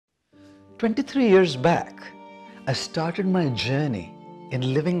23 years back, I started my journey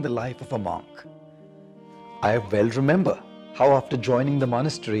in living the life of a monk. I well remember how after joining the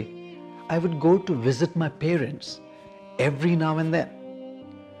monastery, I would go to visit my parents every now and then.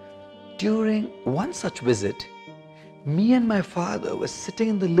 During one such visit, me and my father were sitting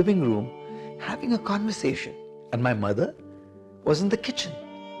in the living room having a conversation, and my mother was in the kitchen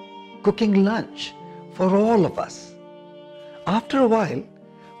cooking lunch for all of us. After a while,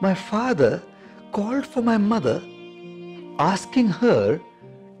 my father called for my mother, asking her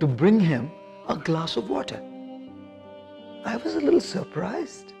to bring him a glass of water. I was a little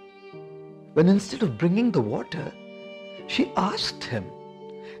surprised when instead of bringing the water, she asked him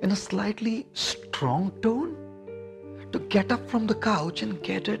in a slightly strong tone to get up from the couch and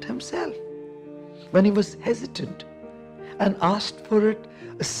get it himself. When he was hesitant and asked for it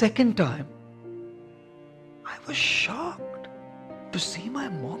a second time, I was shocked to see my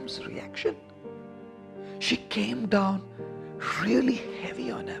mom's reaction. She came down really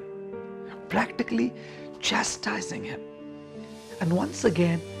heavy on him, practically chastising him, and once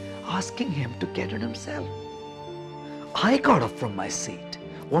again asking him to get it himself. I got up from my seat,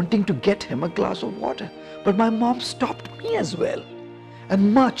 wanting to get him a glass of water, but my mom stopped me as well,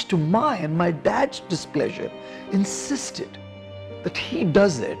 and much to my and my dad's displeasure, insisted that he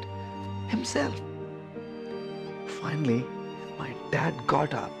does it himself. Finally, my dad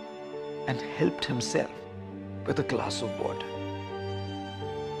got up and helped himself with a glass of water.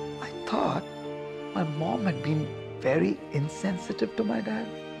 I thought my mom had been very insensitive to my dad.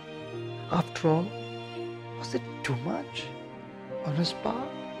 After all, was it too much on his part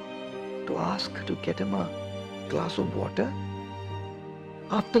to ask her to get him a glass of water?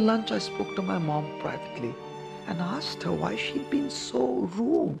 After lunch, I spoke to my mom privately and asked her why she'd been so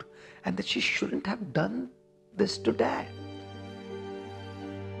rude and that she shouldn't have done this to Dad.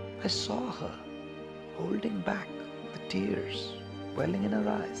 I saw her holding back the tears welling in her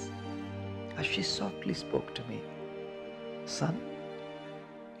eyes as she softly spoke to me. Son,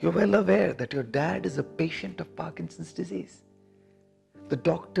 you're well aware that your dad is a patient of Parkinson's disease. The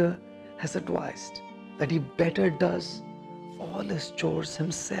doctor has advised that he better does all his chores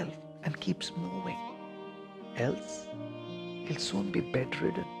himself and keeps moving. Else, he'll soon be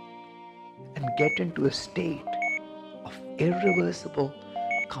bedridden and get into a state of irreversible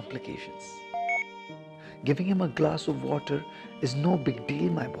complications. Giving him a glass of water is no big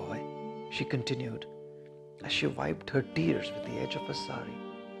deal, my boy, she continued as she wiped her tears with the edge of her sari.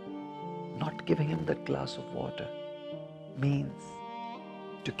 Not giving him that glass of water means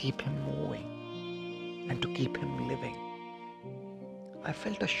to keep him moving and to keep him living. I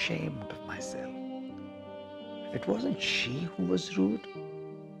felt ashamed of myself. It wasn't she who was rude.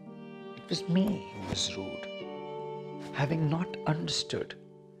 It was me who was rude, having not understood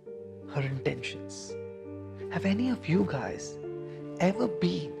her intentions. Have any of you guys ever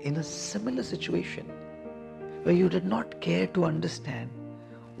been in a similar situation where you did not care to understand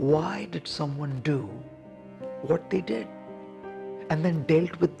why did someone do what they did and then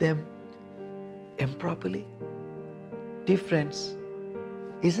dealt with them improperly? Dear friends,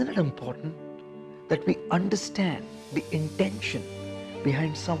 isn't it important that we understand the intention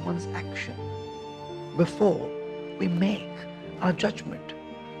behind someone's action before we make our judgment?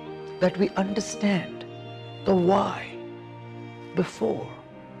 That we understand the why before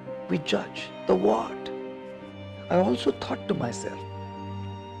we judge the what? I also thought to myself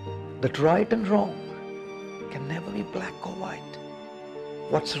that right and wrong can never be black or white.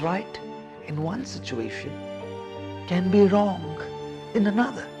 What's right in one situation can be wrong in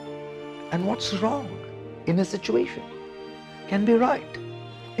another, and what's wrong in a situation can be right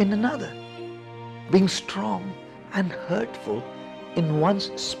in another. Being strong and hurtful in one's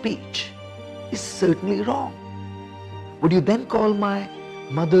speech is certainly wrong. Would you then call my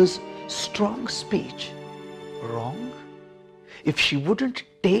mother's strong speech wrong? If she wouldn't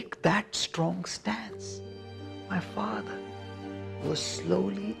take that strong stance, my father was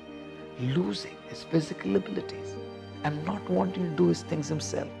slowly losing his physical abilities and not wanting to do his things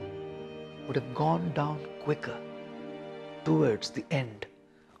himself, would have gone down quicker towards the end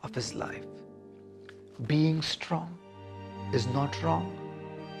of his life. Being strong is not wrong,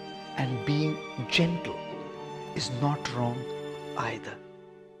 and being gentle is not wrong either.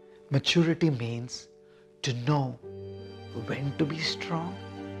 Maturity means to know when to be strong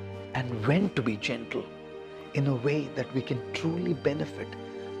and when to be gentle in a way that we can truly benefit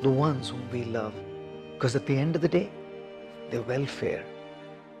the ones whom we love, because at the end of the day, their welfare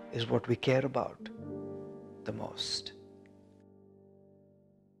is what we care about the most.